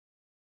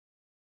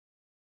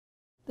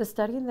The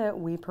study that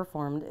we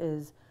performed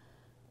is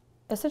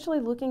essentially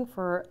looking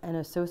for an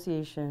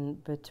association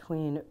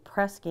between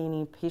Press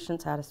Ganey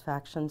patient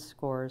satisfaction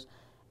scores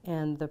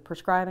and the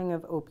prescribing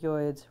of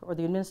opioids or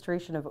the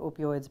administration of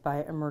opioids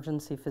by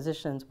emergency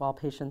physicians while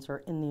patients are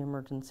in the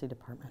emergency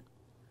department.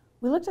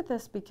 We looked at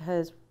this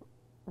because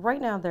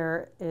right now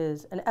there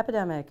is an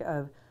epidemic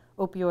of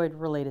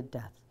opioid-related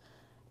death.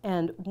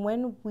 And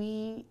when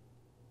we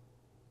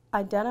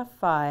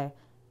identify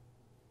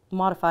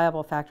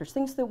modifiable factors,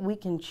 things that we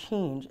can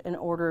change in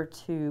order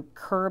to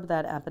curb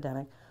that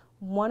epidemic,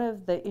 one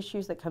of the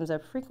issues that comes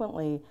up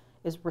frequently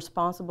is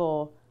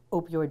responsible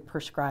opioid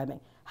prescribing.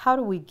 How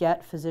do we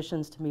get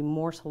physicians to be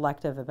more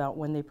selective about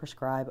when they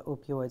prescribe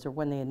opioids or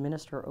when they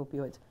administer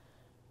opioids?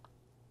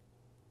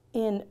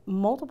 In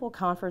multiple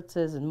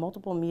conferences and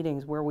multiple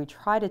meetings where we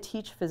try to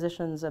teach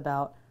physicians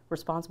about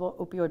responsible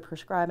opioid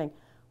prescribing,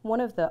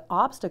 one of the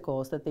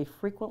obstacles that they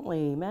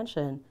frequently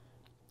mention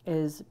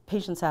is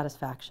patient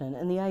satisfaction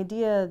and the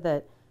idea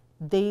that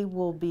they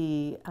will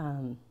be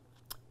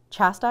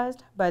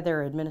chastised by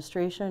their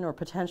administration or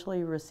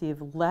potentially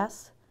receive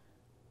less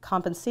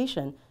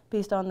compensation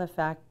based on the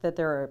fact that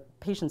their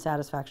patient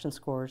satisfaction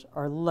scores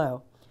are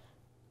low.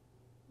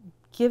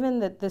 Given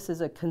that this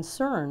is a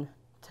concern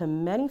to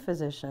many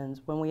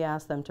physicians when we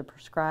ask them to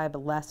prescribe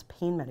less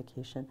pain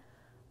medication,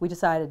 we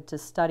decided to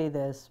study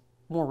this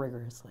more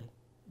rigorously.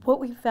 What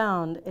we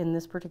found in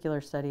this particular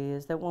study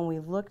is that when we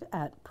looked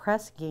at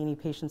Press Ganey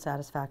patient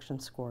satisfaction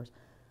scores,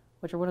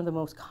 which are one of the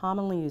most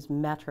commonly used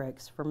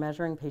metrics for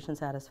measuring patient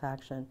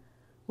satisfaction,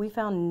 we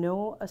found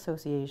no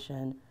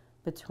association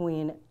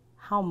between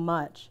how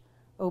much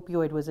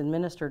opioid was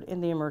administered in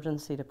the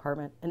emergency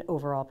department and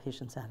overall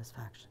patient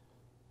satisfaction.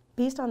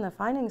 Based on the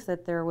findings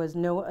that there was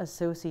no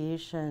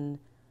association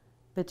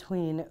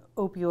between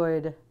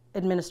opioid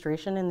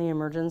administration in the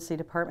emergency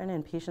department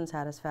and patient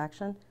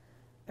satisfaction,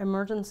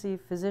 emergency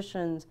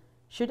physicians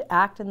should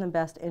act in the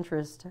best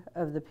interest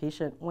of the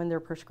patient when they're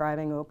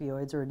prescribing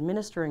opioids or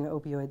administering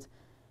opioids,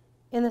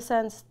 in the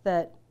sense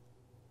that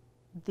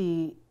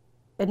the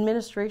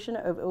administration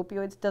of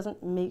opioids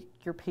doesn't make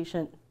your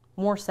patient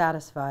more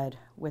satisfied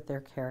with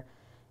their care.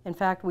 In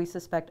fact, we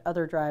suspect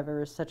other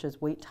drivers such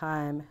as wait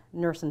time,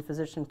 nurse and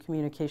physician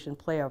communication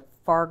play a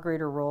far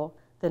greater role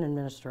than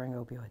administering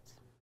opioids.